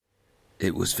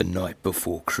It was the night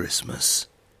before Christmas,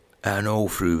 and all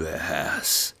through the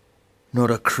house,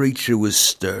 not a creature was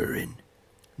stirring,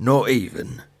 not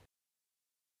even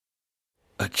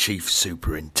a chief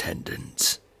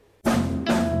superintendent.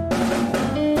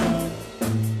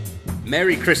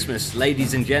 Merry Christmas,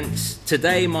 ladies and gents.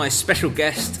 Today my special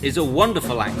guest is a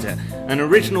wonderful actor, an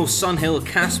original Sun Hill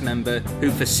cast member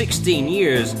who for 16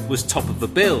 years was top of the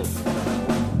bill.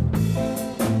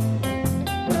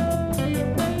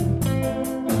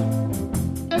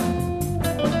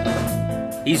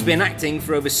 He's been acting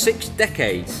for over 6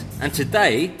 decades, and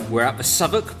today we're at the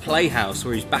Southwark Playhouse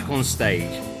where he's back on stage.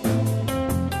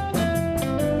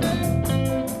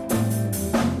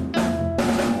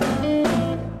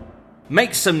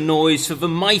 Make some noise for the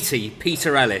mighty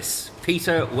Peter Ellis.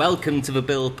 Peter, welcome to the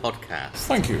Bill podcast.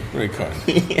 Thank you, very kind.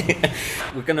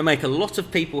 We're going to make a lot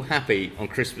of people happy on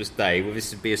Christmas Day. Well,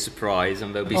 this would be a surprise,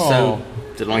 and they'll be so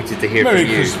delighted to hear from you.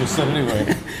 Merry Christmas, then,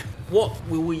 anyway. What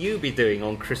will you be doing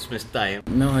on Christmas Day?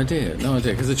 No idea,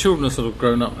 because the children are sort of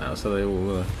grown up now, so they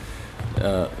all,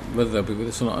 whether they'll be with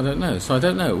us or not, I don't know. So I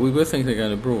don't know. We were thinking of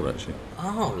going abroad, actually.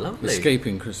 Oh, lovely.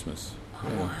 Escaping Christmas. Oh,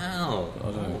 wow. I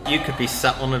don't know. You could be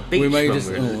sat on a beach.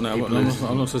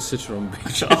 I'm not a sitter on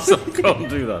beaches. I can't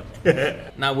do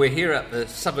that. Now, we're here at the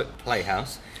Southwark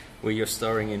Playhouse, where you're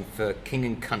starring in For King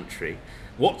and Country.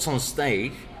 What's on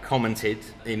stage commented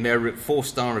in their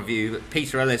 4-star review that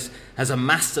Peter Ellis has a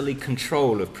masterly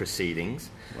control of proceedings.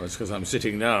 Well, it's because I'm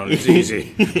sitting down. It's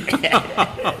easy.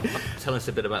 Tell us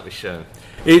a bit about the show.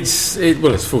 It's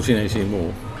 1418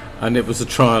 War, and it was the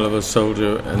trial of a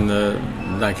soldier in the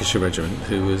Lancashire Regiment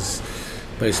who was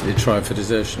basically tried for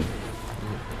desertion.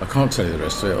 I can't tell you the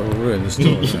rest of it, I'll ruin the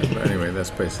story. But anyway,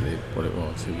 that's basically what it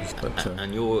was.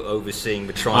 And you're overseeing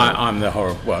the trial? I'm the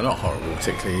horrible, well, not horrible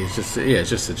particularly, it's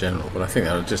just the general, but I think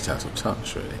they were just out of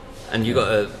touch, really. And you've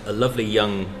got a lovely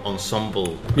young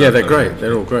ensemble. Yeah, they're great,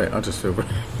 they're all great. I just feel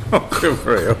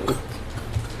very old.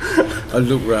 I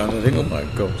look round and think, oh my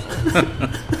God.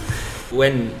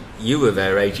 When you were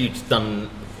their age, you'd done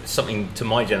something to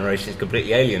my generation is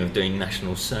completely alien of doing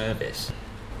national service.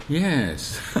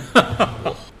 Yes.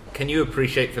 Can you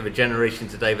appreciate for the generation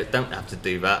today that don't have to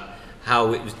do that,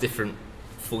 how it was different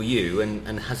for you,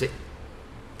 and has it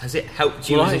helped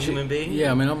you as a human being?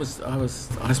 Yeah, I mean, I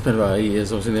spent about 8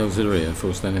 years. I was in the auxiliary, of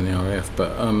course, then in the RAF.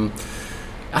 But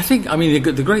I think, I mean,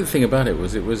 the great thing about it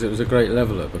was a great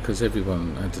leveller because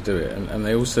everyone had to do it, and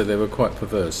they were quite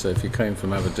perverse. So if you came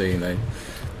from Aberdeen, they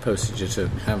posted you to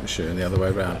Hampshire and the other way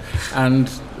around, and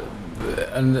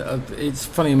it's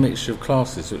funny, a mixture of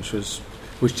classes,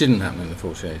 which didn't happen in the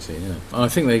 1418. You know, and I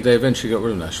think they eventually got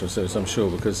rid of national service, I'm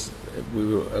sure, because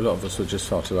a lot of us were just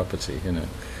far too uppity, you know.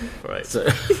 Right. So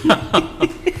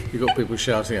you got people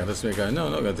shouting at us and we're going, no,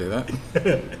 I'm not going to do that.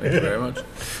 Thank you very much.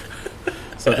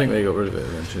 So I think they got rid of it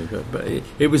eventually. But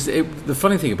the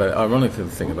funny thing about it, ironic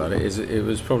thing about it, is it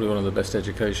was probably one of the best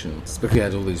educations because you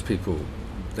had all these people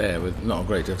there with not a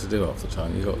great deal to do half the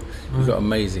time. You got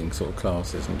amazing sort of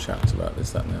classes and chats about this,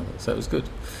 that and the other. So it was good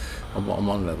on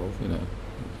one level, you know.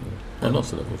 On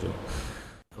lots of levels. Yeah.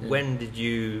 When did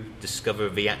you discover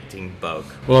the acting bug?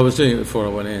 Well, I was doing it before I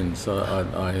went in, so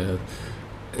I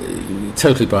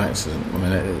totally by accident. I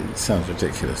mean, it sounds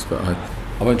ridiculous, but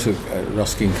I went to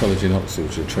Ruskin College in Oxford,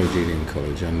 which is a trade union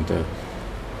college, and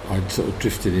I sort of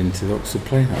drifted into the Oxford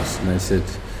Playhouse, and they said,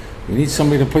 "We need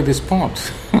somebody to play this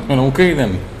part." And okay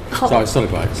then. So I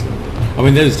started by accident. I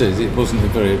mean, those days it wasn't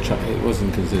it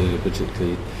wasn't considered a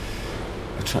particularly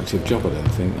attractive job, I don't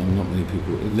think. And not many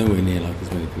people, nowhere near like as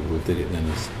many people did it then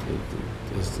as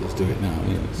do it now.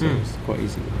 You know, so it's quite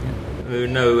easy. Yeah. There were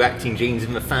no acting genes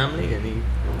in the family?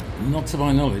 Not to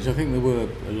my knowledge. I think there were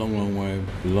a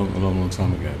long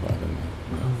time ago, but I don't know.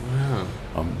 Oh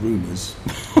wow. Rumours.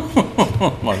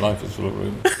 My life is full of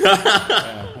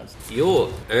rumours. Your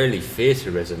early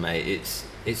theatre resume,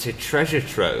 it's a treasure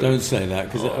trove. Don't say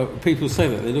that, because people say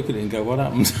that. They look at it and go, what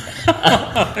happens?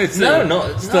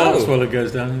 Starts while it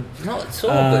goes down. Not at all,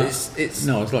 but it's...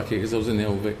 No, it's lucky, because I was in the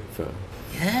Old Vic for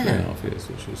 3.5 years,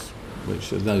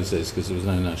 which in those days, because there was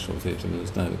no National Theatre and there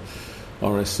was no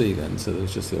RSC then, so there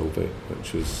was just the Old Vic,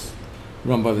 which was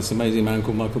run by this amazing man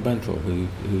called Michael Bentrell, who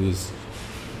was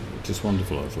just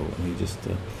wonderful, I thought. And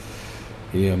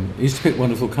he used to pick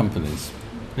wonderful companies.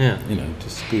 Yeah, you know,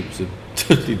 just groups of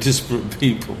totally disparate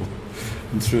people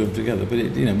and threw them together. But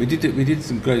we did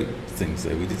some great things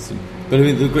there. But I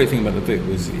mean, the great thing about the Vic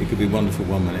was it could be wonderful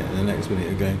 1 minute, and the next minute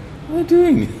you're going, "What are you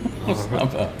doing? What's that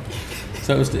about?"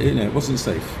 So it was, it wasn't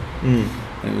safe. And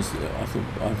it was. I thought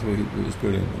it was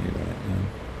brilliant when you wrote it.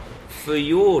 For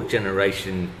your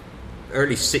generation,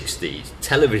 early 60s,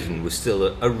 television was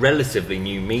still a relatively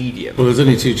new medium. Well, there's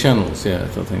only 2 channels, I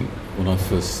think, when I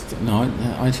first... No,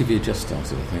 ITV had just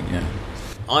started, I think, yeah.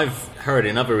 I've heard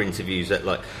in other interviews that,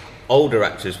 like, older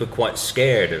actors were quite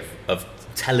scared of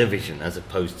television as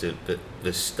opposed to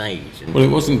the stage. Well, it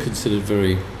wasn't considered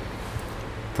very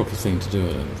proper thing to do,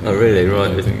 I don't think. Oh, really?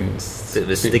 Right. I think it was a bit of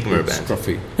a stigma about it.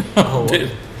 Scruffy. Oh,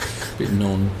 bit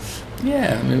non...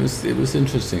 Yeah, I mean, it was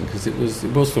interesting because it was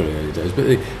very early days, but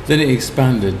then it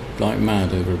expanded like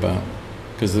mad over about,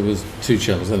 because there was 2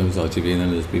 channels, then there was ITV and then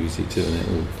there was BBC Two, and it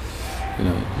all, you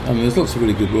know, I mean, there's lots of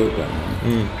really good work back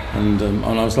then. And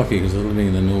I was lucky because I was living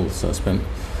in the north, so I spent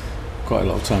quite a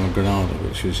lot of time in Granada,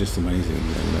 which was just amazing.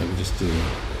 And they were just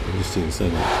doing so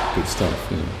much good stuff,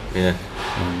 you know.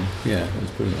 Yeah, it was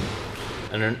brilliant.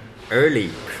 And an early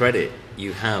credit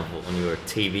you have on your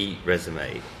TV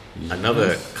resume. Yes.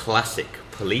 Another classic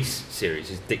police series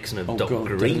is Dixon and Doc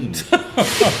Green,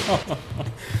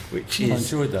 which is... I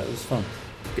enjoyed that. It was fun.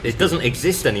 It doesn't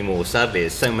exist anymore, sadly,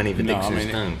 as so many of the Dixons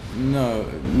don't. No.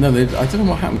 I don't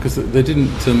know what happened because they didn't.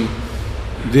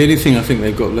 The only thing I think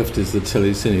they've got left is the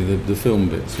telecine, the film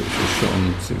bits, which was shot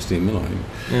on 16mm, I think.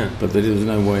 Yeah. But there was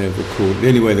no way of record. The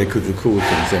only way they could record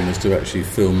things then was to actually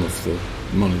film off the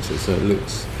monitor, so it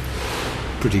looks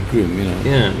pretty grim, you know.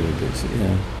 Yeah.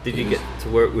 Did you get to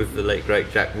work with the late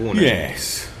great Jack Warner?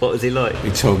 Yes. What was he like?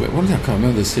 He told me. I can't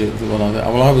remember the one.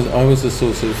 I was the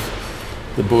sort of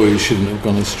the boy who shouldn't have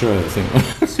gone astray, I think.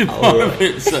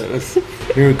 Right. So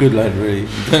you're a good lad, really.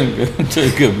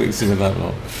 Don't go mixing with that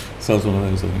lot. So I was one of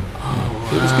those, I think. Wow.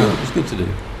 It was good. It was good to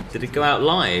do. Did it go out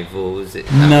live, or was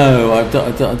it? No, I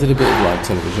did a bit of live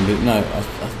television, but no,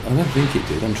 I don't think it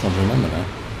did. I'm trying to remember now.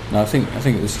 No, I think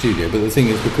it was studio, but the thing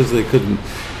is, because they couldn't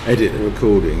edit the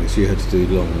recordings, you had to do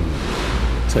long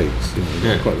takes, you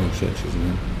know, quite long stretches, you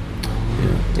know.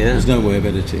 There was no way of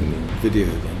editing the video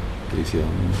then,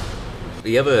 VCR.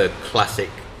 The other classic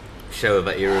show of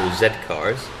that era was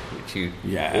Z-Cars, which you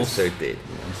also did.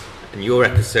 Yes. And your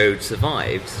episode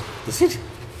survived. Does it?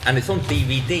 And it's on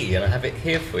DVD, and I have it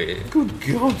here for you. Good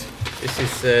God!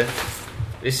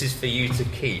 This is for you to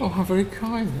keep. Oh, how very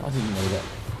kind! I didn't know that.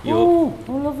 How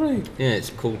lovely! Yeah, it's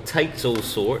called Takes All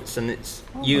Sorts, and it's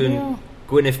you and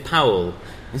Gwyneth Powell.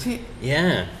 Is it?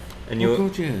 Yeah, and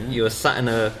you're sat in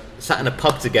a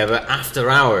pub together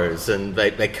after hours, and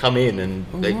they come in and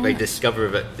they discover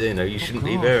that you shouldn't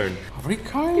be there. And very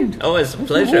kind. Oh, it's a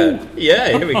pleasure. Yeah,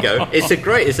 here we go.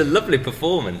 It's a lovely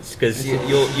perforence because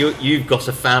you've got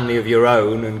a family of your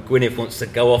own, and Gwyneth wants to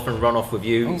go off and run off with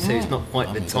you, so it's not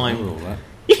quite the time.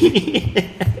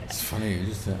 It's funny, you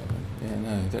just I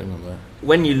don't remember that.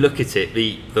 When you look at it,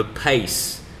 the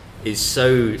pace is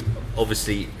so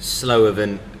obviously slower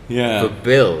than the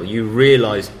Bill. You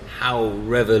realise how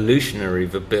revolutionary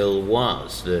the Bill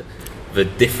was. The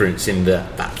difference in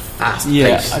that fast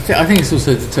pace. I think it's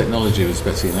also the technology was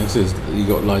better. You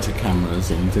got lighter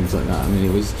cameras and things like that. I mean,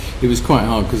 it was quite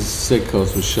hard because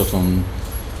Z-Cars was shot on,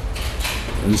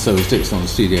 and so was Dixon on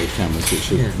studio cameras,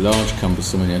 which are large,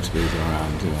 cumbersome, and you had to move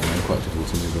around. They're quite difficult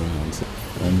to move around. So,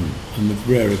 and the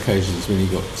rare occasions when you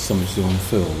got so much to do on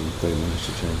film, they managed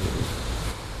to change it.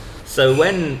 So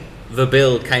when the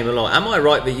Bill came along, am I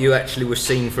right that you actually were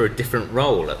seen for a different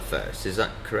role at first? Is that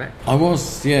correct? I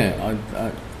was,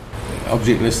 I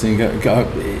object listening. I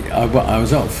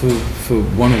was up for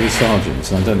one of the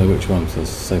sergeants, and I don't know which one, so I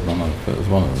saved my life, but it was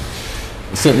one of them.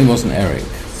 It certainly wasn't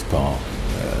Eric's part,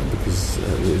 because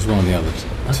it was one of the other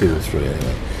 2 or 3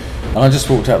 anyway. And I just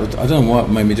walked out. I don't know what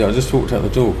made me do it. I just walked out the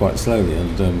door quite slowly,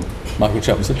 and Michael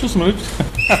Chapman said, "Just a minute."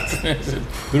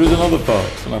 There is another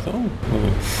part, and I thought, "Oh."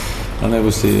 And they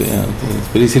will see,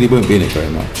 but he said he won't be in it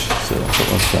very much, so I thought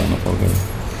that's fair enough.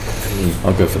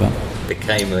 I'll go for that.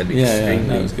 Became an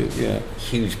extremely it was good,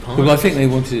 huge part. Well, I think they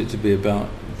wanted it to be about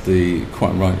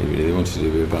quite rightly, really. They wanted it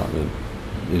to be about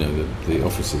the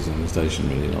officers in the station,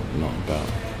 really, not about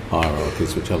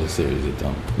hierarchies, which other series had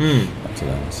done up to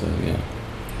that. So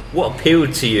What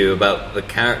appealed to you about the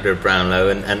character of Brownlow,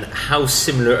 and how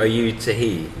similar are you to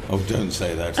he? Oh, don't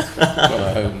say that. God,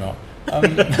 I hope not.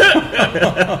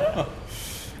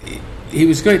 He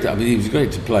was great. He was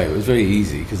great to play. It was very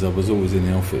easy because I was always in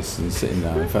the office and sitting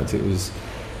down. In fact, it was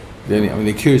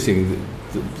the curious thing.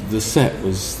 The set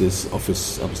was this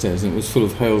office upstairs, and it was full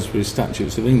of Halesbury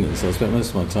statutes of England. So I spent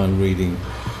most of my time reading.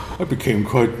 I became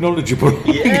quite knowledgeable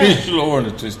in English law in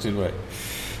a twisted way.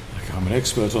 I'm an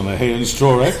expert on the Hay and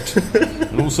Straw Act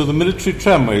and also the Military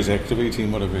Tramways Act of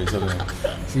 18 whatever it is. I don't know.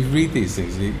 So you read these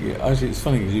things. Actually, it's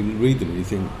funny because you read them and you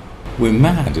think, we're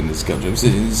mad in this country. It's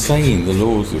insane, the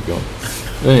laws we've got.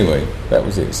 But anyway, that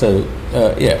was it. So,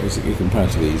 it was a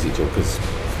comparatively easy job because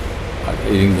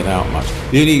he didn't get out much.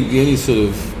 The only sort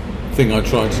of thing I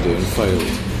tried to do and failed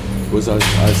was I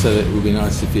said it would be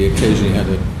nice if he occasionally had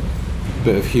a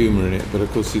bit of humour in it, but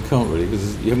of course you can't really,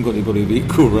 because you haven't got anybody of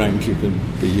equal rank you can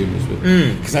be humorous with.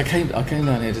 Because I came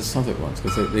down here to Southwark once,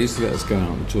 because they used to let us go out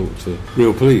and talk to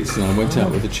real police, and I went out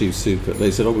with the chief super.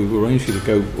 They said, we've arranged you to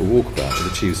go a walkabout with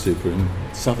the chief super in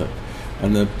Southwark.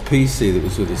 And the PC that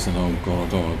was with us said, oh God, I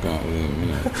don't want to go out with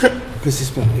him, because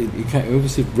he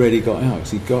obviously really got out,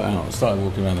 because he got out and started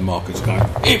walking around the markets going,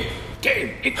 get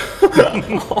him!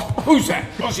 Who's that?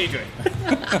 What's he doing?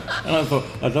 And I thought,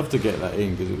 I'd love to get that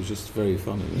in, because it was just very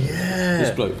funny. Yeah.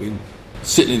 This bloke been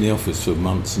sitting in the office for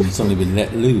months and suddenly been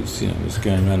let loose, was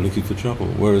going around looking for trouble,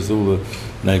 whereas all the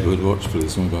neighbourhood watch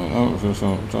police were going, it's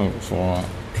all right.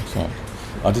 So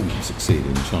I didn't succeed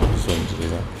in trying to persuade him to do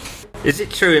that. Is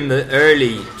it true in the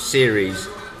early series,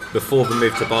 before the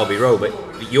move to Barbie Road,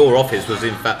 but your office was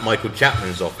in fact Michael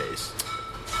Chapman's office?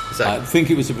 I think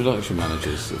it was the production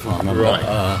managers, if I remember.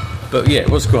 Right. But yeah, it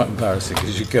was quite embarrassing,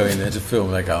 because you go in there to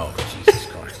film and they go, oh, Jesus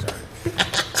Christ.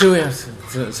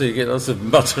 So you get lots of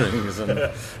mutterings and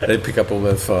they pick up all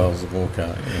their files and walk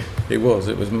out. It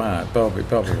was mad. Barbie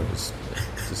was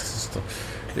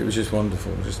it was just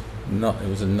wonderful. It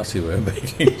was a nutty way of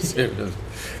making it.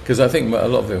 Because I think a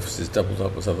lot of the offices doubled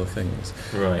up as other things.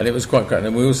 Right. And it was quite great.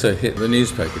 And we also hit the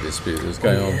newspaper dispute that was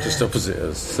going on just opposite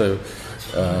us. So,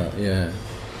 yeah.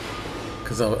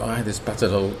 Because I had this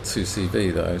battered old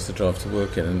 2CV that I used to drive to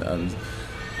work in, and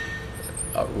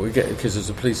because there was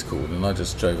a police call, and I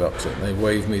just drove up to it, and they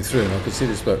waved me through, and I could see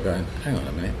this bloke going, hang on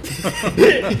a minute.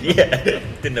 Yeah,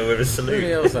 didn't know where to salute. Who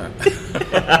the hell's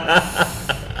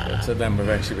that? So then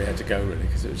eventually we had to go, really,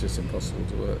 because it was just impossible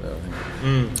to work there, I think.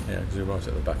 Yeah, because we were right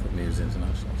at the back of News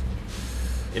International.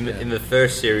 In the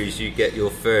first series, you get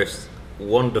your first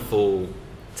wonderful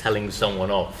telling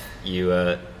someone off.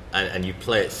 And you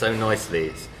play it so nicely.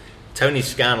 It's Tony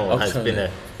Scannell has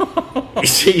been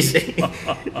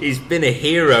he's been a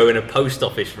hero in a post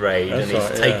office raid. That's, and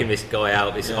he's taken this guy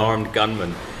out, this armed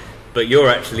gunman. But you're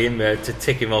actually in there to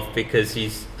tick him off because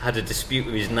he's had a dispute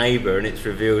with his neighbour, and it's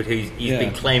revealed he's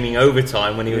been claiming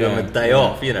overtime when he was on a day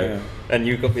off, And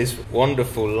you've got this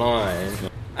wonderful line.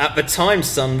 At the time,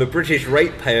 son, the British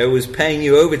ratepayer was paying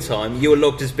you overtime. You were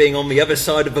logged as being on the other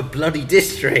side of a bloody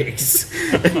district.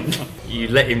 You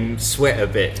let him sweat a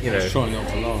bit, I was trying not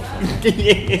to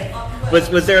laugh.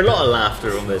 Was there a lot of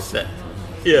laughter on this set?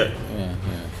 Yeah.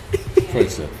 Afraid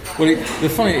so. Well,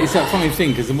 it's that funny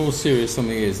thing, because the more serious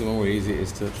something is, the more easy it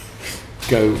is to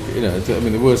go.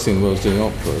 The worst thing in the world is doing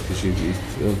opera, because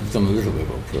you've done a little bit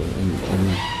of opera,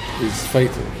 and it's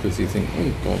fatal, because you think,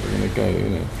 oh God, we're going to go,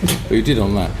 But you did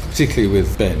on that, particularly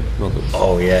with Ben Roberts.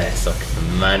 Oh yes, I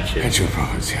can imagine. Edgeworth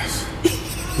Roberts, yes.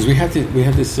 Because we had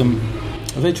this.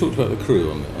 Have they talked about the crew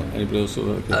on anybody else talked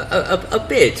about the crew? A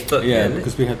bit, but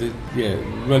because we had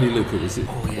Ronnie Luca was a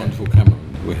wonderful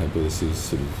cameraman we had with us, who's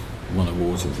sort of won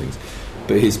awards and things.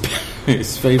 But his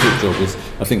favourite job was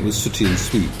Sooty and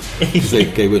Sweep, because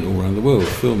they went all around the world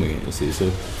filming it. You see,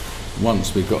 so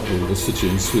once we got hold of a Sooty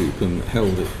and Sweep and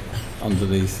held it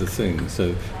underneath the thing.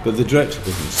 So, but the director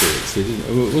couldn't see it, so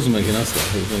it wasn't making us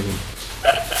laugh. It was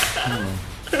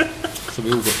making. So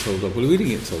we all got told off. Well, we didn't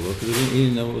get told off because he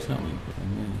didn't know what was happening.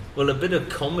 Well, a bit of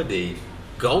comedy,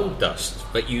 Gold Dust,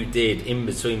 that you did in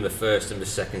between the first and the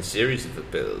second series of the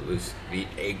bill was the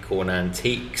Acorn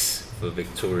Antiques for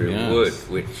Victoria Wood,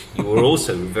 which you were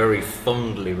also very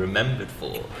fondly remembered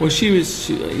for. Well,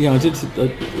 I did.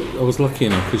 I was lucky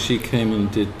enough because she came and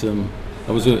did.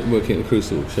 I was working at the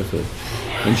Crucible, Sheffield,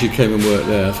 and she came and worked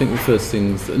there. I think the first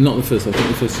thing she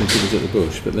was at the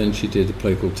Bush, but then she did a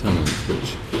play called Talent,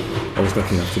 which I was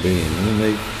lucky enough to be in. And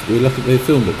then they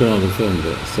filmed it, Bernardo filmed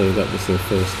it, so that was her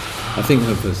first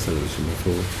television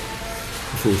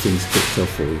before things kicked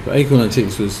off really. But Acorn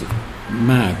Antiques was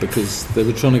mad because they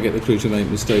were trying to get the crew to make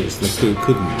mistakes and the crew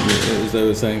couldn't. It was they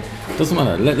were saying, doesn't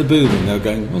matter, let the boob in. They were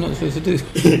going, we're not supposed to do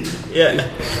that. Yeah.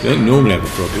 You don't normally have a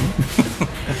problem.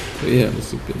 But yeah, it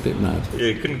was a bit mad. Yeah,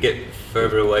 you couldn't get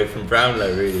further away from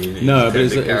Brownlow really. No, but it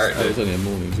was only a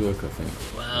morning's work, I think.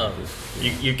 Wow.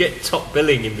 You get top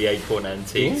billing in the Acorn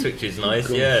Antiques, which is nice.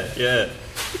 God. Yeah.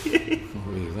 Can't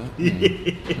believe that.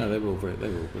 Yeah. No, they were all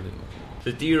brilliant.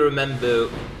 So do you remember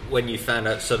when you found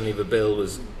out suddenly the bill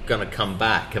was going to come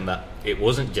back and that it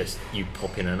wasn't just you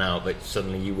pop in and out, but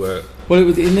suddenly you were... Well,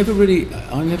 I never really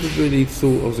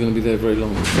thought I was going to be there very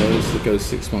long. So I used to go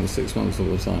 6 months all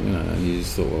the time, and you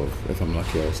just thought, well, if I'm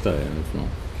lucky I'll stay, and if not...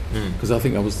 Because I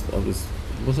think I must have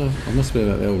been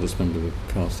about the oldest member of the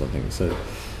cast, I think. So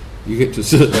you get to a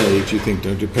certain age, you think,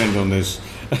 don't depend on this.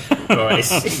 Right.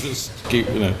 Just keep,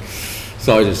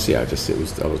 So I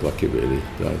was lucky really.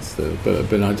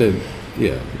 But I don't.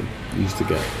 Yeah, used to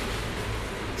get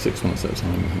 6 months at a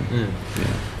time. I think.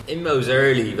 Yeah. In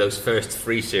those first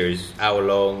 3 series, hour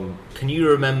long, can you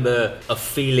remember a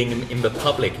feeling in the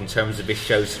public in terms of this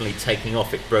show suddenly taking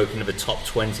off? It broke into the top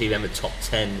 20, then the top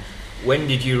 10. When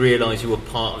did you realise you were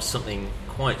part of something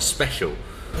quite special?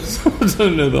 I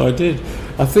don't know that I did.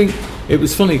 I think it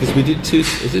was funny because we did 2.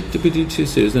 Did we do 2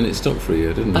 series? Then it stopped for a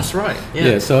year, didn't it? That's right.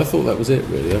 Yeah. So I thought that was it,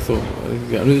 really. I thought,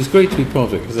 and it was great to be part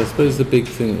of it because I suppose the big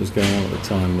thing that was going on at the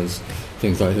time was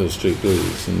things like Hill Street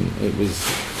Blues, and it was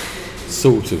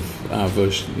sort of our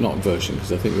version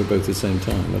because I think we were both at the same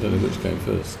time. I don't know which came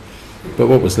first. But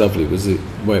what was lovely was the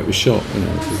way it was shot.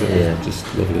 Because it was just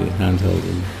lovely handheld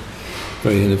and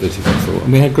very innovative, I thought.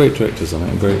 And we had great directors on it,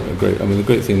 and the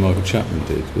great thing Michael Chapman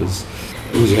did was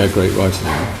he had great writers on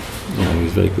it. He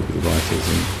was very good with the writers,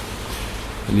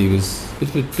 and he was a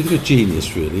bit of a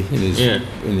genius, really, in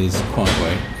his quiet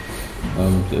way.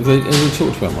 And we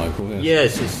talked about Michael.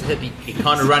 Yes, he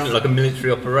kind of ran it like a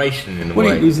military operation in a way.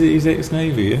 Well, he was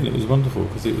ex-Navy, and it was wonderful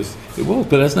because it was.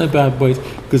 But that's no bad way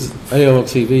because AOL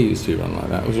TV used to be run like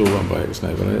that. It was all run by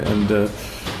ex-Navy, and.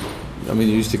 I mean,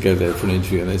 you used to go there for an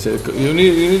interview, and they said, "You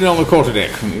need it on the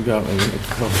quarterdeck." And you go out there.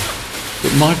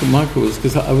 But Michael was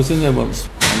because I was in there once,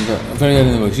 and very early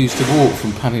in the morning, he used to walk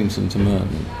from Paddington to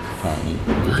Merton, apparently.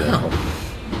 Wow.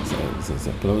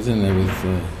 But I was in there with,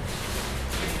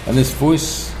 and this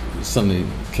voice suddenly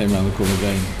came around the corner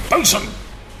going,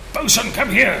 "Bosun, come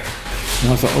here!"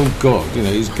 And I thought, "Oh God,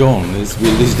 he's gone. He's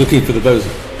looking for the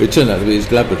bosun." It turned out to be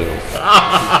his Labrador.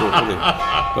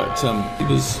 But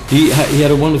he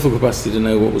had a wonderful capacity to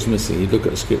know what was missing. He'd look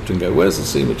at a script and go, "Where's the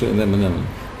scene between them and them?" And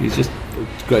he's just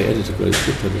a great editor, great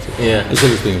script editor. Yeah. As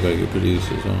well as being a very good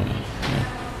producer as well.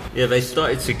 Yeah, they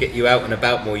started to get you out and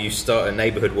about more. You start a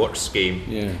neighbourhood watch scheme.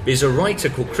 Yeah. There's a writer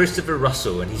called Christopher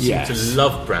Russell, and he seemed to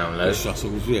love Brownlow. Yes,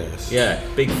 Russell, yes. Yeah,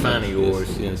 big fan of yours.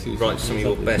 Yes, writes some of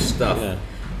your best stuff. Yeah.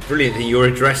 Brilliant that you're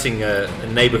addressing a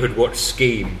neighbourhood watch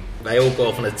scheme. They all go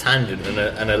off on a tangent,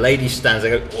 and a lady stands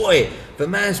there and goes, "Oi, the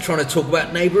man's trying to talk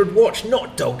about neighbourhood watch,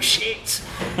 not dog shit."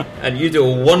 And you do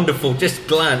a wonderful just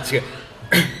glance. You go,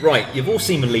 right, you've all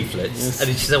seen the leaflets,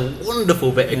 and it's just a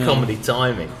wonderful bit of comedy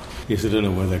timing. Yes, I don't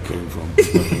know where that came from.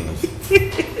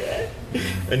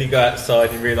 And you go outside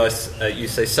and realise, you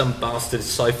say, "Some bastard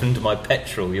siphoned my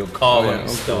petrol, your car won't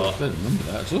start." I don't remember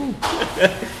that at all.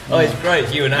 Oh, it's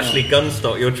great. You and Ashley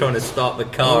Gunstock, you're trying to start the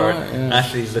car, and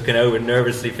Ashley's looking over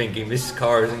nervously thinking, this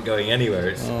car isn't going anywhere.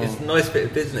 It's a nice bit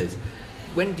of business.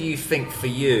 When do you think for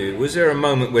you, was there a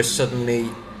moment where suddenly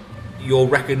your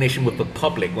recognition with the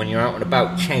public when you're out and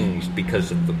about changed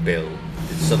because of the bill?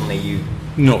 Did suddenly you...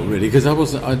 Not really, because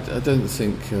I don't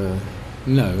think...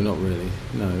 no, not really.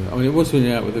 No, I mean it was when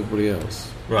you're out with everybody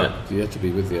else. Right. You had to be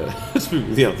with the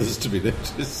others to be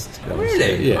noticed.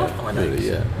 Really? Yeah. I find really,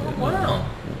 that. yeah. Wow.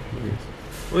 Yeah.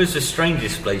 Well, it's the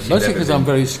strangest place you've Mostly ever because been. I'm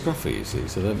very scruffy, you see,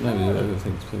 so that maybe other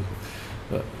things.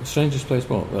 But strangest place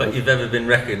what? But you've ever been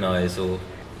recognised or...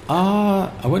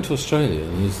 I went to Australia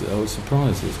and I was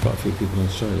surprised there was quite a few people in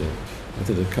Australia. I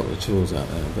did a couple of tours out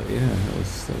there, but yeah, that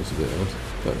was a bit odd.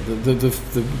 But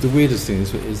the weirdest thing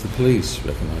is the police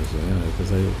recognise you, because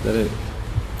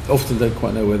they don't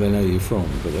quite know where they know you from,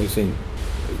 but they think,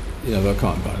 they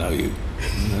can't quite know you,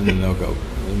 and then they'll go,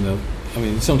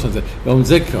 sometimes on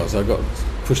Z cars I got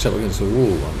pushed up against a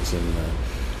wall once and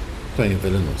playing a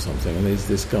villain or something, and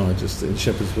this guy just in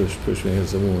Shepherd's Bush pushed me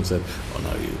against the wall and said, "I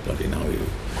know you, bloody know you."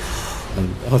 And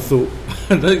I thought,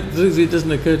 it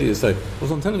doesn't occur to you to say, I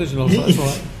was on television last night, that's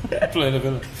right, playing a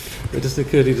villain. It just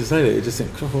occurred to you to say that. You just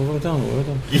think, what have I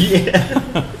done? Yeah.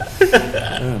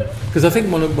 Because I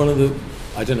think one of the,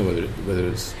 I don't know whether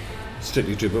it's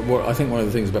strictly true, but I think one of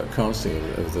the things about casting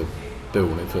of the bill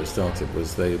when it first started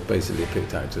was they basically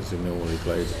picked actors who normally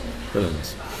played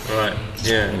villains. Right,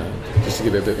 yeah. Just to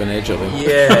give it a bit of an edge, I think.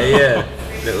 Yeah.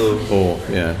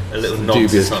 A little nod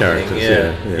dubious to characters,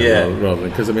 yeah. Rather than,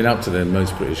 because up to then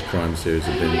most British crime series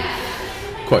have been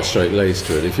quite straight-laced,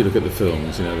 really. If you look at the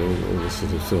films, all the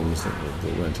sort of films that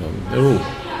went on, they're all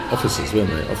officers, weren't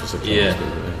they? Officer class. Yeah.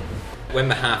 When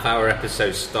the half-hour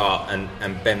episodes start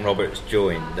and Ben Roberts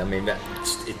joined, I mean,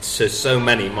 it's so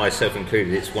many, myself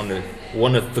included, it's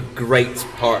one of the great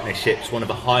partnerships, one of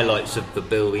the highlights of the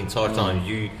bill the entire time.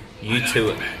 You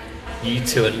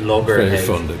two at loggerheads.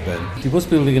 Very fond of Ben. He was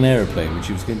building an aeroplane which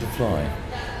he was going to fly,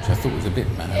 which I thought was a bit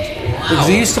mad. Wow. Because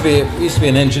he used to be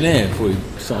an engineer before he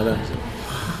started acting.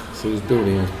 So he was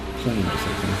building a plane or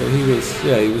something. But he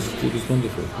was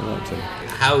wonderful. I liked him.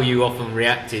 How you often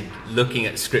reacted looking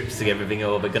at scripts together, thinking,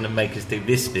 "Oh, they're going to make us do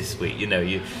this week." You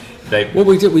What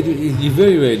we did, you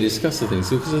very rarely discuss the things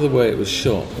because of the way it was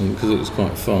shot and because it was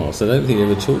quite fast. I don't think you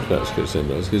ever talked about scripts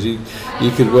sometimes because you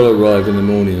could well arrive in the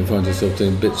morning and find yourself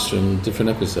doing bits from different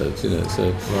episodes.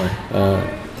 So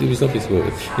it was lovely to work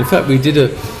with. In fact, we did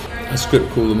a script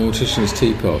called The Mortician's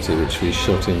Tea Party, which we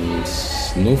shot in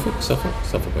Norfolk, Suffolk,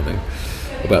 I think,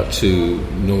 about two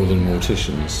northern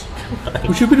morticians.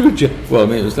 Which is a bit of a joke. Well, I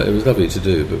mean, it was lovely to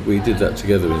do, but we did that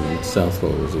together in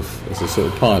Southwark as a sort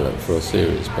of pilot for our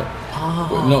series, but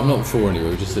not for anyway.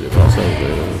 We just did it for ourselves.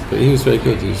 Really. But he was very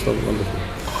good. He was wonderful.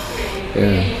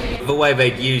 Yeah. The way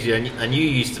they'd use you, and you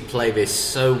used to play this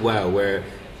so well, where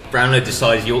Brownlow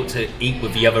decides you ought to eat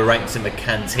with the other ranks in the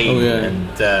canteen,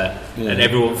 and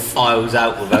everyone files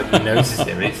out without you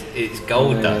noticing. It's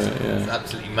gold dust. It's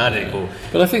absolutely magical. Yeah.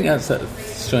 But I think that's that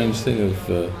strange thing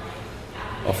of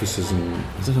officers, and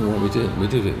I don't know what we did. We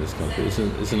did it in this country. It's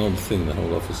an odd thing, the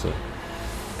whole officer.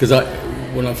 Because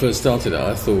when I first started out,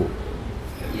 I thought,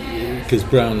 because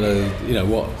Brownlow,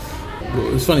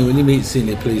 it was funny when you meet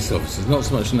senior police officers. Not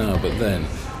so much now, but then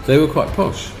they were quite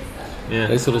posh. Yeah.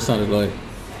 They sort of sounded like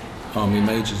army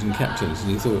majors and captains,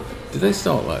 and you thought, did they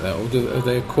start like that, or have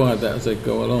they acquired that as they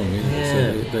go along?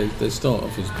 So they start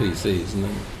off as PCs and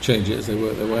then change it as they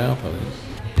work their way up, I think.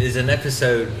 There's an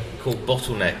episode called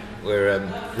Bottleneck where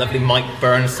lovely Mike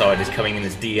Burnside is coming in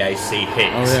as DAC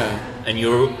Hicks, and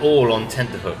you're all on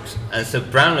tenterhooks, and so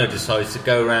Brownlow decides to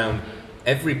go around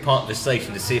every part of the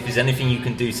station to see if there's anything you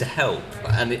can do to help,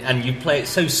 and you play it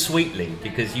so sweetly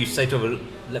because you say to him,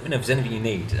 let me know if there's anything you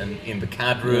need, and in the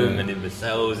CAD room and in the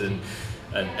cells, and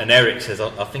Eric says,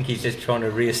 I think he's just trying to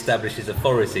re-establish his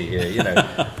authority here,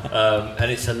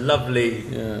 and it's a lovely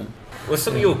well,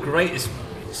 some of your greatest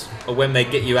moments are when they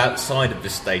get you outside of the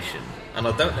station, and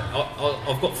I've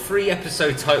got 3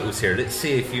 episode titles here. Let's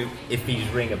see if these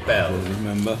ring a bell. I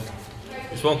remember.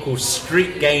 There's one called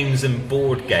Street Games and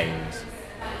Board Games.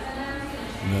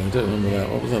 No, I don't remember that.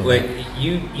 What was that? Where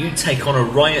you take on a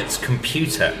riot's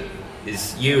computer.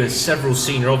 It's you and several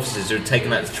senior officers who are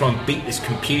taken out to try and beat this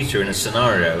computer in a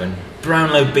scenario, and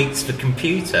Brownlow beats the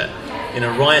computer in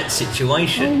a riot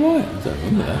situation. Oh, right. I don't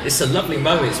remember that. It's a lovely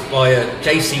moment. It's by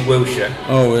J.C. Wilshire.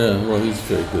 Oh, yeah. Well, he's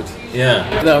very good.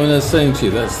 Yeah. That, I was saying to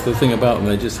you, that's the thing about them.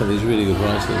 They just have these really good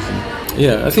writers. And,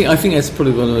 I think that's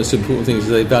probably one of the most important things, is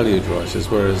they valued writers,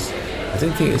 whereas I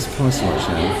don't think it's applies so much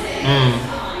now.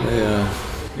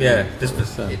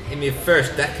 In the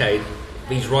first decade,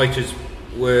 these writers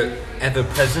were ever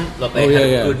present. Like they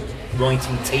had a good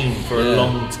writing team for a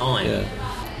long time. Yeah.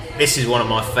 This is one of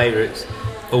my favourites.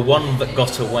 The One That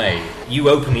Got Away. You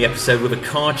open the episode with a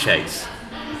car chase.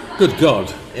 Good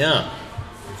God. Yeah.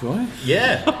 Do I?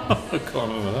 Yeah. I can't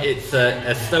remember that. It's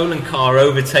a stolen car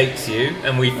overtakes you,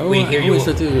 and we hear your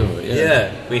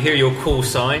we hear your call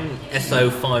sign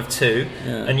SO52,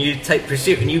 and you take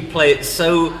pursuit, and you play it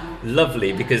so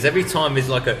lovely because every time there's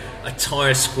like a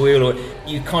tyre squeal, or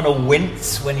you kind of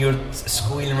wince when you're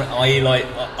squealing.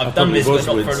 I've done this, but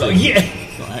not for long.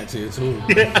 Not actually at all.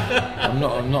 I'm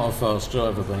not a fast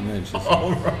driver by nature.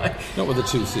 Oh, right. Not with a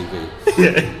 2CV.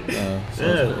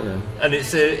 And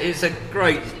it's a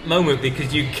great moment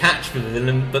because you catch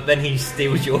him, but then he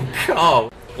steals your car.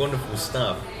 Wonderful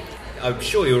stuff. I'm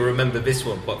sure you'll remember this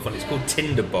one quite fun. It's called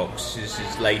Tinderbox. This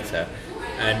is later.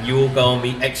 And you all go on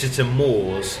the Exeter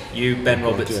Moors. You, Ben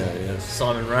Roberts,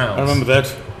 Simon Rouse. I remember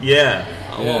that. Yeah.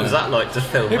 What was that like to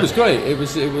film? It was great. It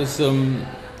was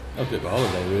a bit of a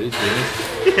holiday, really, to be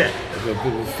honest. Yeah. It was a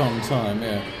bit of a fun time,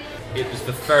 It was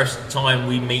the first time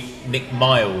we meet Nick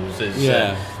Miles as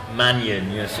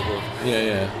Mannion, sort of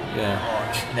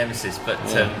arch nemesis. But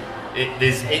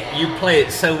you play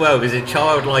it so well. There's a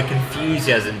childlike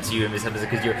enthusiasm to you in this episode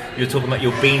because you're talking about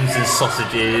your beans and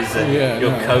sausages and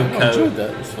your cocoa. I enjoyed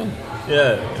that. It was fun.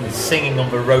 Yeah, and singing on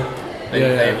the rope.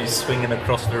 You're swinging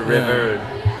across the river.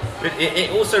 And it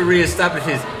also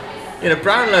re-establishes.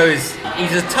 Brownlow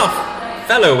he's a tough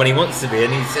fellow when he wants to be,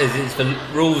 and he says it's the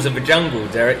rules of the jungle,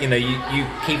 Derek. You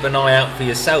keep an eye out for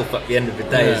yourself at the end of the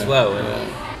day as well. And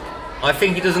I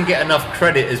think he doesn't get enough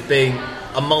credit as being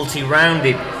a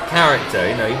multi-rounded character.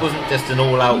 He wasn't just an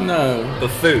all-out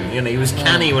buffoon. He was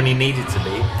canny when he needed to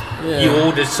be. You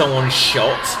ordered someone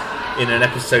shot in an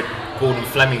episode Gordon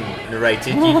Fleming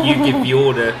narrated. You give the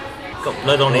order. Got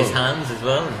blood on his hands as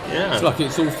well. Yeah, it's like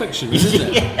it's all fiction,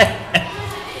 isn't it?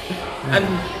 And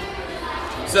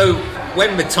so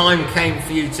when the time came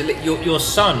for you to your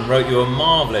son wrote you a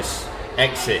marvellous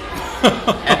exit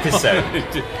episode.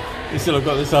 He said, I've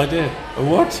got this idea. A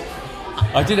what?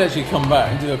 I did actually come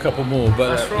back and do a couple more,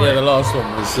 but That's right. yeah, the last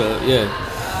one was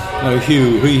no,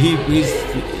 Hugh.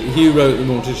 Hugh wrote the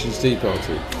Mortician's Tea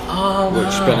Party,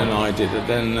 which Ben and I did. And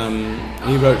then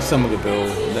he wrote some of the bill.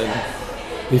 And then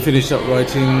he finished up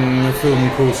writing a film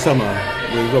called Summer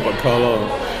with Robert Carlyle,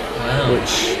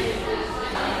 which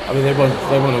I mean they won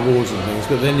awards and things.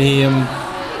 But then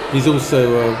he's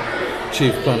also a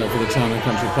chief planner for the Town and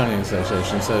Country Planning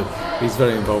Association, so he's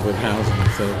very involved with housing.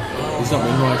 So he's not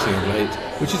been writing of late,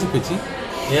 which is a pity.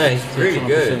 Yeah, he's really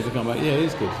good. Yeah,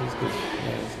 he's good. He's good.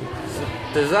 Yeah, he's good.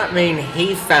 Does that mean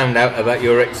he found out about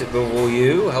your exit before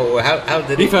you? Or how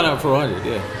did he? He found out before I did,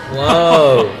 yeah.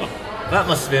 Whoa. That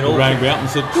must have been awful. He rang me up and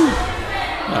said, "Pooh." No,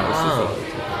 Wow.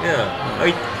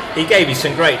 Yeah. He gave you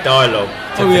some great dialogue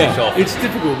to finish off. It's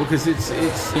difficult because it's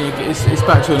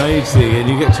back to an age thing, and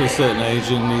you get to a certain age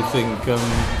and you think,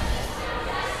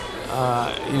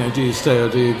 do you stay or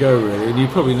do you go, really? And you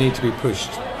probably need to be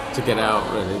pushed to get out,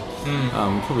 really.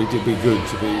 Probably did be good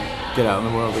to get out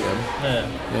in the world again.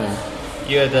 Yeah.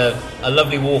 You had a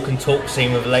lovely walk and talk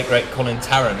scene with the late great Colin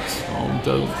Tarrant. Oh,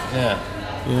 don't. Yeah.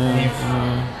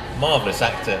 Marvellous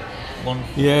actor.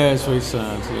 Yeah, it's very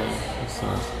sad. Yeah, it's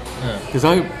sad. Because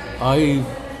I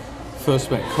first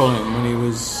met Colin when he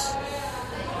was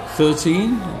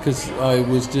 13, because I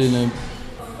was doing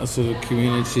a sort of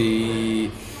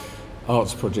community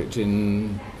arts project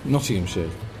in Nottinghamshire,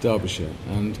 Derbyshire,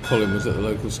 and Colin was at the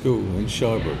local school in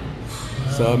Shirebrook.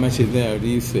 So I met him there at the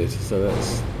youth theatre. So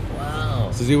that's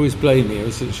So he always blamed me.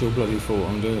 It's your bloody fault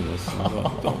I'm doing this. And I was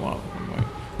like, don't worry.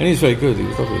 And he's very good. He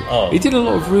was lovely. He did a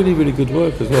lot of really, really good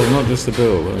work as well, not just the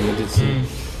bill. I mean, he did some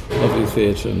lovely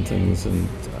theatre and things and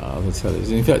other tellies.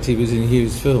 And in fact, he was in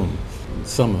Hugh's film,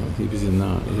 Summer. He was in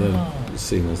that. He had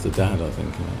seen as the dad, I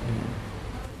think.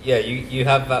 Yeah, you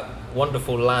have that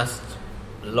wonderful last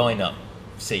line-up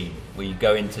scene where you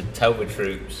go in to tell the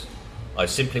troops, I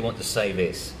simply want to say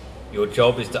this. Your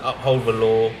job is to uphold the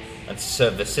law and to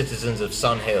serve the citizens of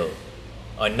Sun Hill.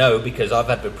 I know, because I've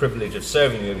had the privilege of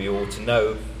serving with you all, to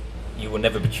know you will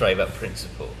never betray that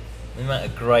principle. Isn't that a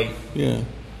great... Yeah.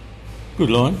 Good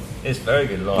line. It's a very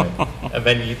good line. And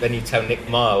then you tell Nick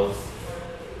Miles,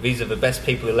 these are the best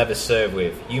people you'll ever serve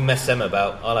with. You mess them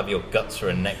about, I'll have your guts for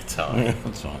a necktie. Yeah,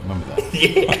 that's right, I remember that.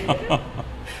 Yeah.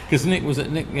 Because Nick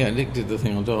did the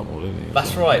thing on Dartmoor, didn't he?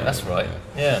 That's right.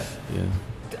 Yeah.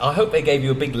 I hope they gave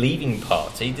you a big leaving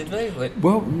party, did they?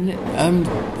 Well,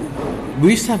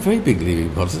 we used to have very big leaving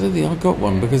parties. I don't think I got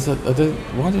one because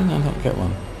why didn't I not get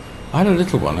one? I had a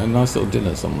little one, a nice little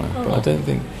dinner somewhere, but I don't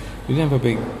think we didn't have a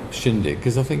big shindig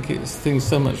because I think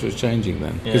so much was changing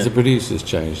then. Because the producers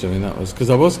changed. I mean, that was because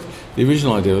the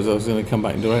original idea was I was going to come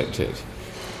back and direct it,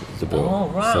 the bill. Oh,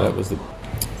 right. So that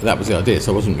was the idea.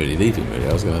 So I wasn't really leaving. Really,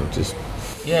 I was going to just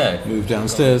move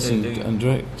downstairs and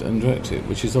direct it,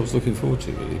 which is I was looking forward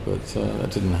to really, but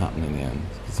that didn't happen in the end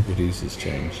because the producers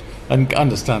changed. And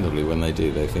understandably, when they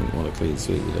do, they think, "What a clean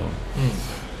sweep we don't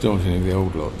want any of the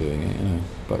old lot doing it," you know.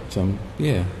 But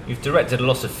you've directed a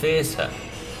lot of theatre.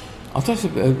 I've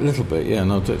directed a little bit,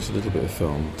 and I've directed a little bit of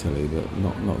film, telly, but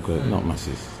not great, not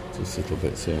masses, just little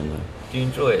bits here and there. Do you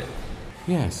enjoy it?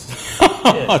 Yes.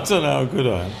 I don't know how good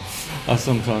I am. I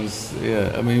sometimes,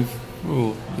 I mean.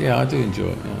 Well, I do enjoy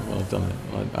it. Yeah, well, I've done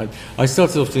it. I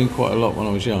started off doing quite a lot when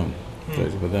I was young,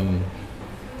 but then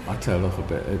I tailed off a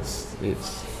bit. It's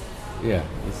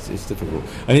difficult,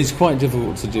 and it's quite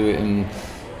difficult to do it.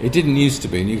 It didn't used to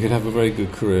be, and you could have a very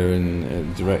good career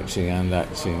in directing and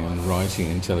acting and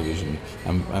writing in television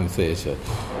and theatre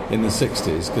in the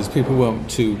 60s because people weren't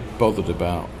too bothered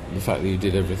about the fact that you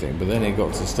did everything. But then it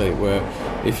got to a state where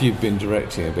if you've been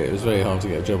directing a bit, it was very hard to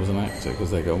get a job as an actor because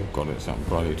they go, "Oh God, it's not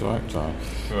bloody director."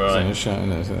 Right. So,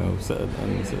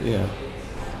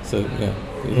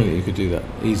 you think you could do that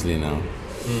easily now.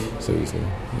 So easily.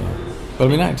 Yeah. But I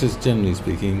mean, actors, generally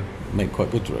speaking, make quite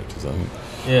good directors, I think.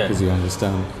 Yeah. Because you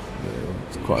understand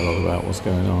quite a lot about what's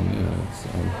going on, you know.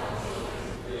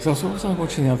 So what was I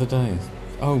watching the other day?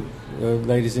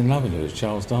 Ladies in Lavender, which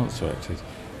Charles Dance directed.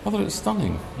 I thought it was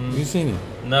stunning. Have you seen it?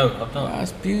 No, I've not.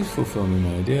 That's a beautiful film he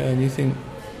made, and you think,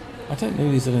 I don't know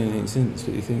if he's done anything since,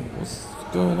 but you think, what's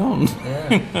going on?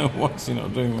 Yeah. What's he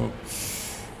not doing well?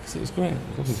 So it was great.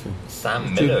 Lovely film.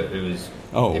 Sam Miller, who was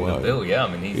in the bill, I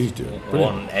mean, he's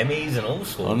won Emmys and all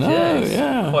sorts. I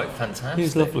know, Quite fantastic. He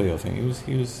was lovely, I think. He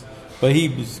was, but he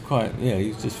was quite, he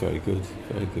was just very good,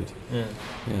 very good. Yeah.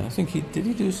 I think did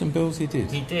he do some bills? He did.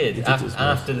 He did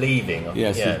after leaving.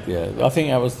 Yes, I think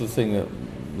that was the thing that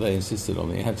they insisted on.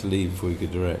 That you had to leave before you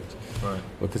could direct. Right.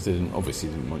 Because they didn't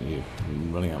want you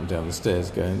running up and down the stairs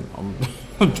going,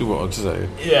 do what I'd say.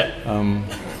 Yeah.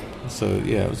 So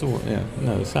it was all.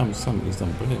 No, Sam's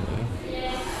done brilliantly.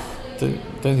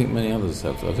 don't think many others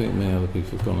have. I don't think many other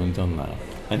people have gone and done that.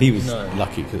 And he was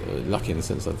lucky in the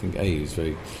sense, I think, he was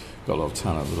got a lot of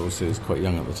talent, but also he was quite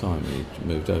young at the time. He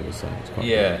moved over, so it's quite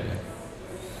good,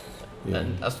 yeah.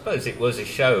 And I suppose it was a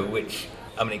show which,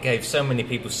 I mean, it gave so many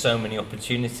people so many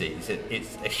opportunities.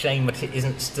 It's a shame that it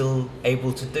isn't still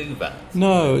able to do that.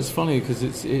 No, it's funny because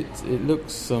it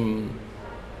looks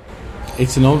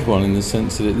it's an odd one in the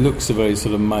sense that it looks a very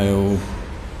sort of male,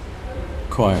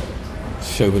 quite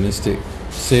chauvinistic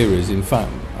series. In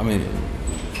fact,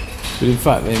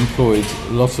 they employed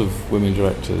a lot of women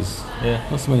directors. Yeah.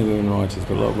 Not so many women writers,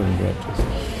 but a lot of women directors.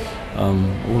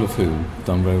 All of whom have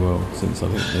done very well since, I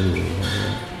think,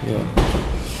 yeah.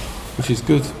 Which is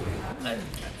good.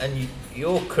 And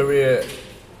your career,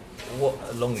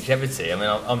 what longevity? I mean,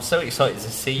 I'm so excited to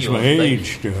see you. It's my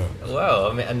age, yeah. Well,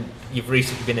 I mean, and you've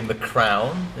recently been in The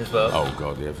Crown as well. Oh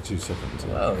God, yeah, for 2 seconds.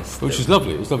 Yeah. Well, which is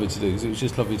lovely. It was lovely to do. It was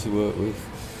just lovely to work with.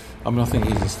 I mean, I think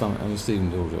he's a stunt, and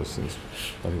Stephen Daldry is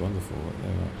very wonderful.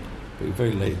 But he's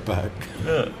very laid back.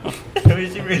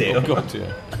 Is he really? Oh God,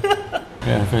 yeah.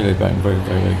 Yeah, very laid back and very,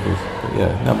 very, very good. But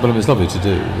yeah, no, but it was lovely to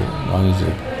do. I needed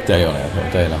a day on it,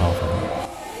 a day and a half on it.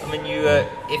 I mean, you,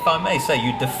 if I may say,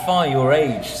 you defy your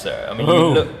age, sir. I mean, you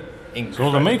look incredible. It's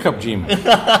all the makeup, Jim.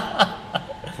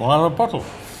 One out of a bottle.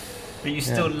 But you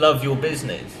still love your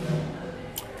business.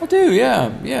 I do,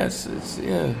 yeah. Yeah, it's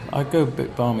yeah. I go a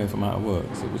bit balmy if I'm out of work,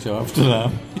 which I often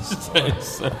am these days.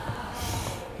 So.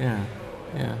 Yeah.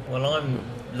 Well, I'm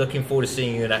looking forward to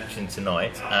seeing you in action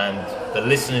tonight, and the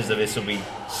listeners of this will be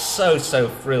so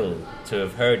thrilled to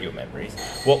have heard your memories.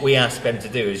 What we ask them to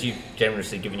do, is you've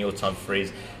generously given your time for free,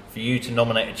 is for you to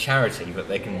nominate a charity that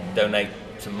they can donate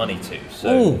some money to. So,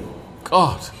 oh,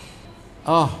 God.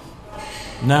 Oh.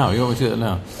 Now, you want me to do that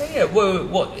now? Yeah, well,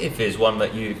 what if there's one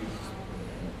that you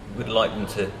would like them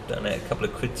to donate a couple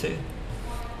of quid to?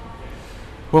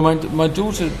 Well, my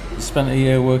daughter spent a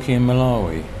year working in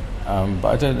Malawi, but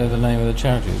I don't know the name of the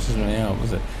charity. It doesn't really help,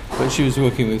 does it? But she was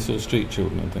working with sort of street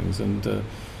children and things, and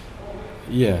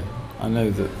I know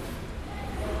that.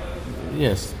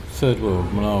 Yes, Third World,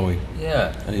 Malawi.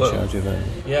 Yeah. Any charity there?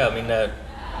 Yeah, I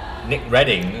mean, Nick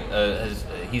Redding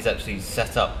he's actually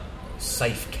set up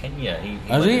Safe Kenya.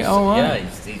 Has he? Oh, right. Yeah,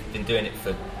 he's been doing it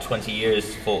for 20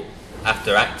 years.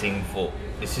 After acting,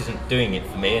 this isn't doing it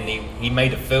for me, and he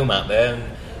made a film out there and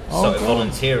started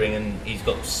volunteering, and he's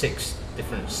got 6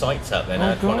 different sites out there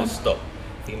now trying to stop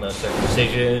female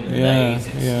circumcision and AIDS.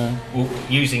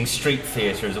 Using street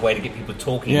theatre as a way to get people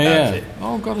talking about it.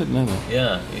 Oh God, I didn't know that.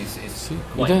 Yeah, it's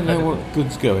you don't know what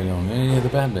good's going on. You hear the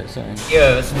bad bits, don't you?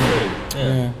 Yeah, that's true.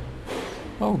 Yeah.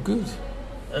 Oh, good.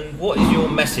 And what is your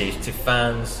message to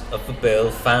fans of the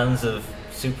bill, fans of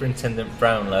Superintendent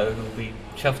Brownlow, who will be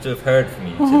chuffed to have heard from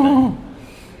you today?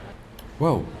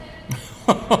 Well,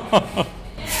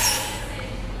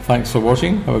 thanks for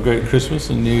watching. Have a great Christmas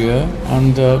and New Year.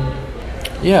 And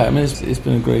it's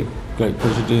been a great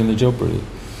pleasure doing the job, really.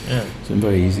 Yeah. It's been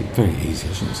very easy. Very easy,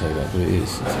 I shouldn't say that, but it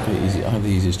is. It's very easy. I have the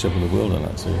easiest job in the world on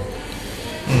that, so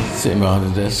sitting behind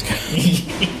a desk.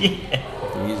 Easy.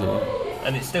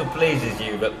 And it still pleases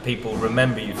you that people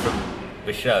remember you from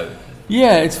the show.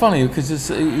 Yeah, it's funny because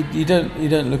you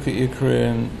don't look at your career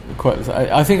and quite.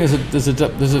 I think there's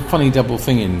a funny double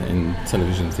thing in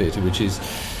television theatre, which is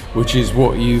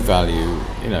what you value,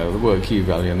 the work you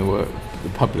value and the work the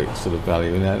public sort of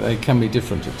value, and they can be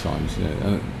different at times,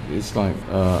 And it's like,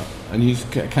 and you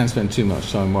can spend too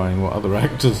much time worrying what other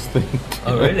actors think.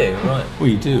 Oh, really? Right. Well,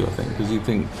 you do, I think, because you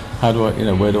think, how do I,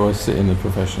 where do I sit in the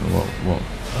profession? What?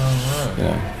 Oh,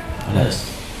 right. And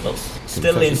that's.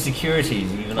 Still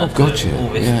insecurities, even after all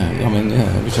this. Yeah, I mean,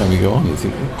 every time you go on, you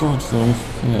think, oh God,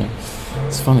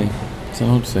 it's funny. It's an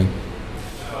odd thing.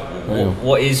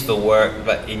 What is the work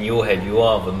that, in your head, you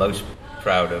are the most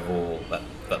proud of, or that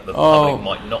the public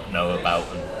might not know about?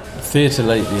 Theatre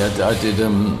lately, I did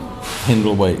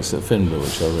Hindle Wakes at Findle,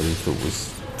 which I really thought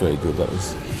was very good. That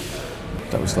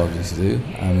was lovely to do,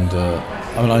 and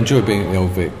I enjoy being at the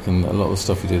Old Vic, and a lot of the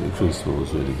stuff you did at the Crucible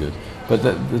was really good. But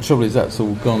the trouble is that's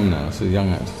all gone now, so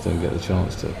young actors don't get the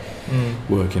chance to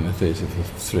work in a theatre for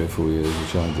 3 or 4 years,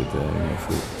 which I did there,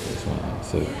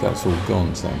 so that's all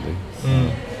gone, sadly,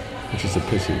 which is a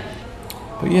pity.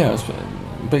 But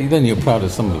but then you're proud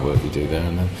of some of the work you do there,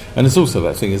 and it's also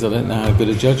that thing is I don't know how good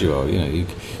a judge you are. You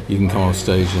can come off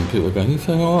stage and people are going, "You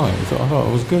feeling all right?" I thought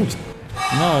I was good.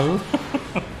 No.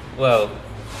 Well,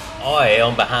 I,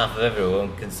 on behalf of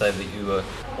everyone, can say that you were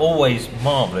always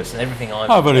marvellous and everything I've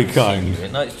How very kind.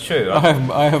 No, it's true.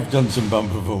 I have done some bum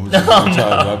performances in my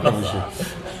time, I promise you.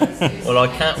 Well, I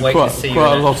can't wait to see you.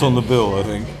 Quite a lot on the bill, I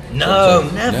think. No,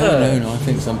 never. No, I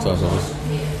think sometimes I was.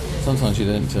 Sometimes you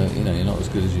don't, you're not as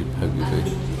good as you hope you'll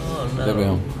be. Oh, no. There we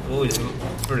are. Always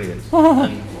brilliant.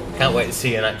 And can't wait to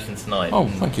see you in action tonight. Oh,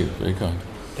 thank you. Very kind.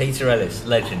 Peter Ellis,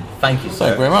 legend. Thank you, sir.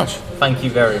 Thank you very much. Thank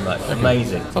you very much.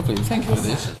 Amazing. Lovely. Thank you for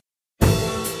this.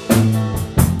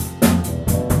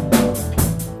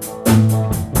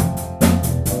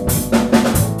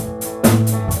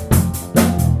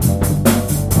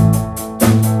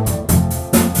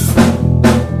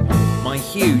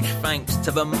 Huge thanks to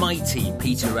the mighty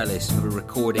Peter Ellis for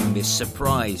recording this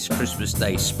surprise Christmas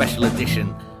Day special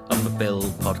edition of the Bill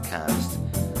podcast.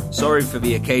 Sorry for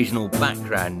the occasional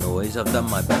background noise. I've done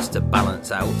my best to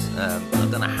balance out. I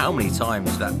don't know how many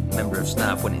times that member of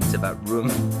staff went into that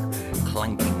room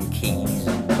clanking keys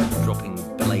and dropping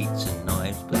plates and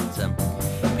knives, but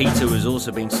Peter was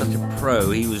also being such a pro,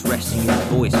 he was resting his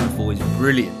voice before his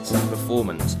brilliant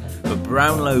performance. The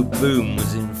Brownlow boom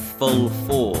was in full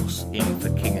force in For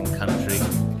King and Country.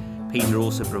 Peter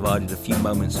also provided a few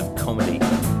moments of comedy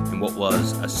in what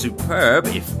was a superb,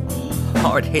 if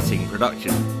hard-hitting,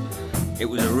 production. It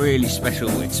was a really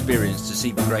special experience to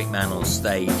see the great man on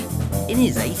stage in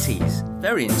his 80s.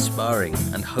 Very inspiring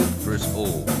and hope for us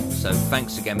all. So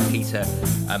thanks again, Peter,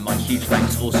 and my huge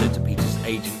thanks also to Peter's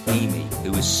agent Amy,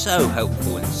 who was so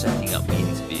helpful in setting up the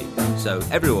interview. So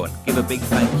everyone, give a big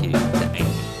thank you to Amy.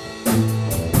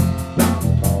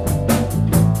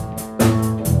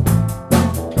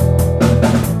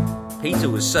 Peter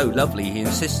was so lovely, he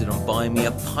insisted on buying me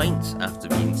a pint after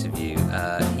the interview.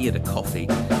 He had a coffee.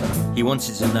 He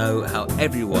wanted to know how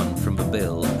everyone from the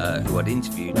Bill who I'd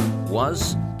interviewed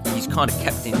was. He's kind of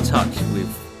kept in touch with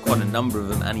quite a number of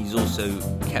them, and he's also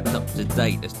kept up to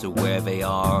date as to where they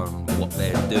are and what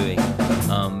they're doing.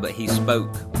 But he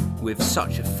spoke with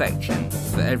such affection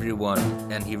for everyone,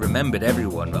 and he remembered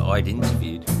everyone that I'd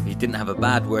interviewed. He didn't have a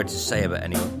bad word to say about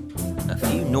anyone. A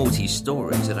few naughty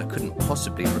stories that I couldn't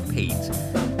possibly repeat.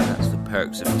 That's the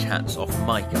perks of chats off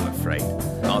mic, I'm afraid.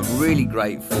 I'm really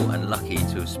grateful and lucky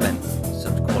to have spent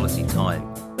such quality time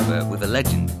with a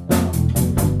legend.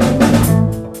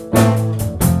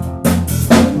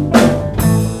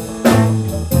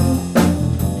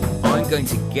 I'm going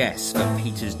to guess that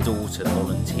Peter's daughter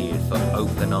volunteered for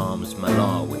Open Arms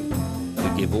Malawi, to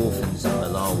give orphans in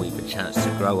Malawi the chance to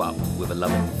grow up with a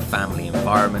loving family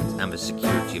environment and the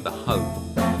security of a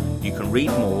home. You can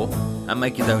read more and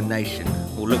make a donation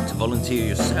or look to volunteer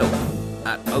yourself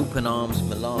at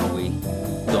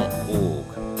openarmsmalawi.org.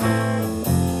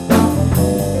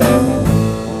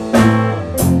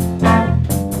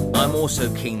 I'm also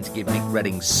keen to give Nick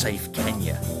Redding's Safe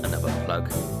Kenya another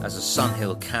plug. As a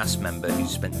Sunhill cast member who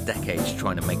spent decades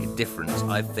trying to make a difference,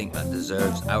 I think that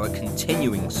deserves our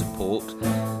continuing support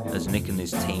as Nick and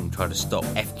his team try to stop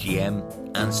FGM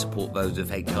and support those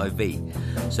with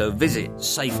HIV. So visit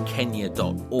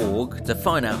safekenya.org to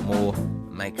find out more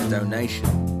and make a donation.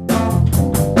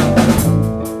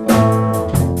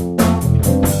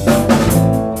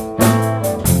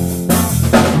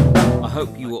 I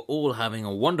hope you are all having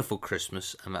a wonderful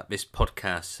Christmas and that this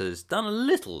podcast has done a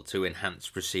little to enhance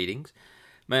proceedings.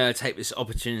 May I take this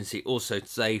opportunity also to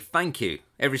say thank you,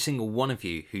 every single one of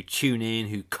you who tune in,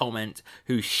 who comment,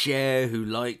 who share, who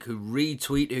like, who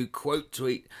retweet, who quote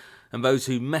tweet, and those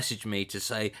who message me to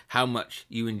say how much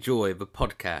you enjoy the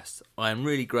podcast. I am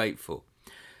really grateful.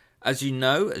 As you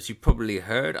know, as you probably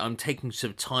heard, I'm taking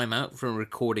some time out from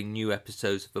recording new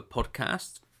episodes of the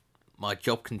podcast. My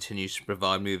job continues to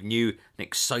provide me with new and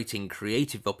exciting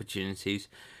creative opportunities,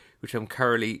 which I'm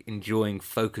currently enjoying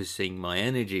focusing my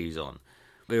energies on.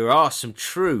 There are some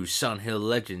true Sunhill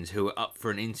legends who are up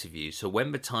for an interview, so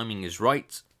when the timing is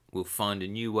right, we'll find a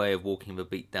new way of walking the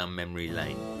beat down memory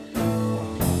lane.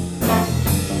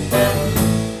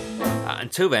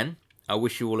 Until then, I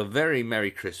wish you all a very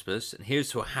Merry Christmas, and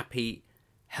here's to a happy,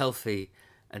 healthy,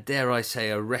 and dare I say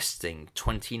a resting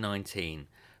 2019.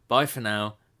 Bye for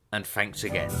now, and thanks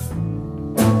again.